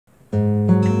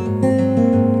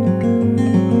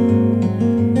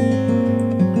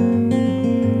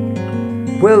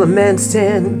Well, a man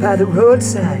standing by the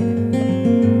roadside,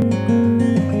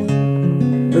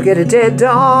 look at a dead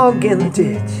dog in the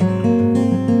ditch.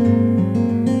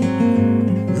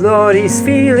 Lord, he's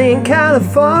feeling kind of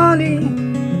funny.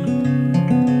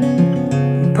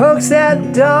 Pokes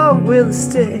that dog with a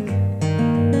stick,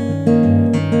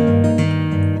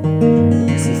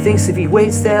 'cause he thinks if he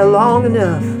waits there long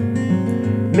enough,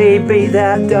 maybe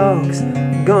that dog's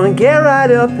gonna get right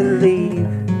up and leave.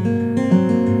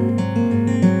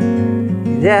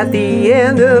 And at the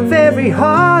end of every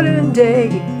hard-earned day,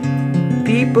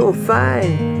 people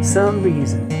find some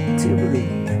reason to believe.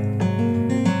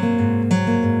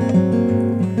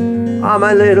 Oh,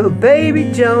 my little baby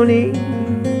Joni,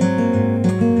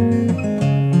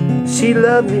 she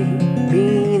loved me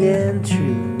mean and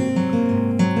true.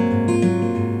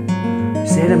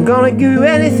 She said, I'm gonna do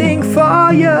anything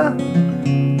for you.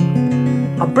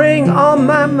 I'll bring all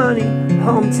my money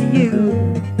home to you.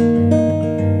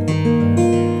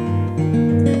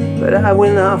 But I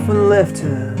went off and left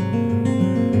her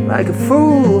like a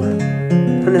fool,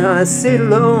 and now I sit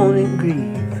alone and grieve.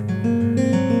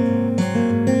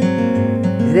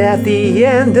 And at the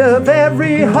end of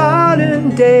every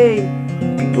hard-earned day,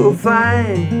 people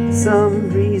find some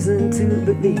reason to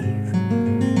believe.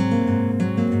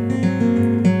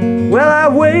 Well, I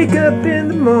wake up in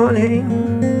the morning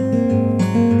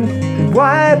and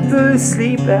wipe the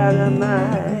sleep out of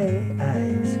my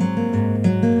eyes.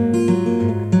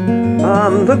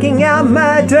 I'm looking out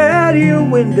my dirty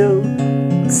window,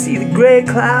 see the gray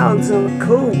clouds on the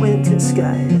cold winter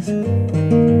skies.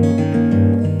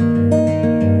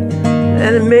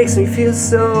 And it makes me feel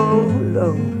so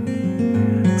low.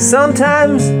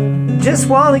 Sometimes just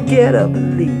want to get up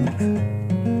and leave.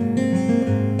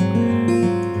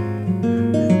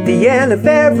 At the end of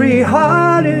every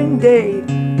hard-earned day,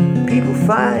 people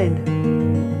find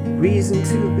reason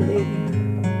to believe.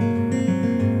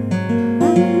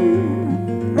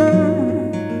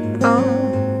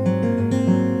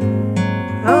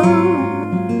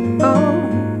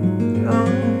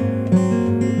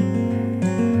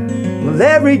 Well,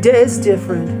 every day is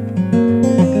different.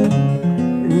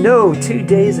 No, 2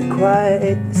 days are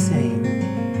quite the same.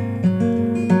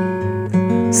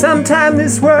 Sometimes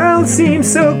this world seems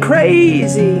so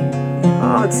crazy.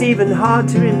 Oh, it's even hard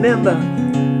to remember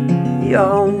your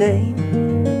own name.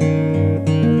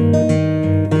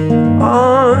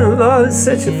 Oh, Lord, it's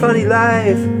such a funny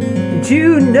life. And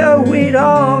you know we'd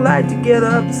all like to get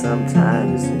up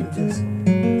sometimes and just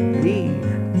leave.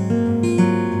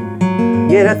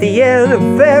 Yet at the end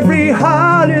of every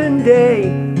hard-earned day,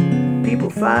 people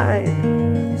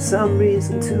find some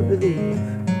reason to believe.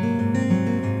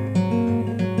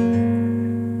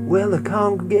 Well, the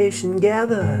congregation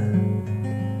gathered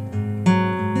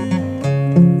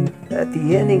at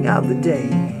the ending of the day.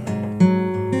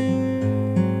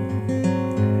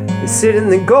 They sit in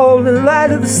the golden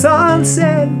light of the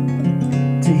sunset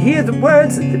to hear the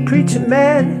words that the preacher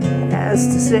man has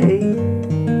to say.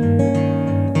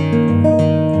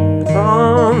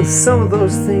 Oh, some of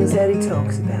those things that he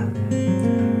talks about,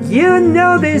 you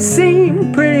know, they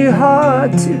seem pretty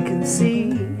hard to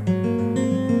conceive.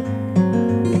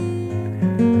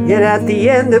 Yet at the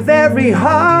end of every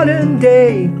hard-earned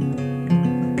day,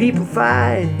 people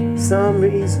find some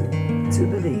reason to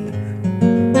believe.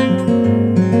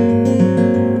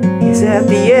 Yes, at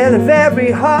the end of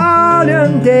every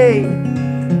hard-earned day,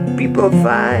 people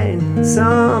find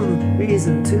some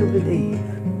reason to believe.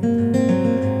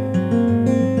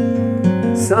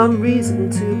 Some reason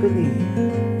to believe.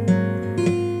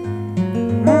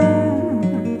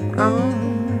 Oh.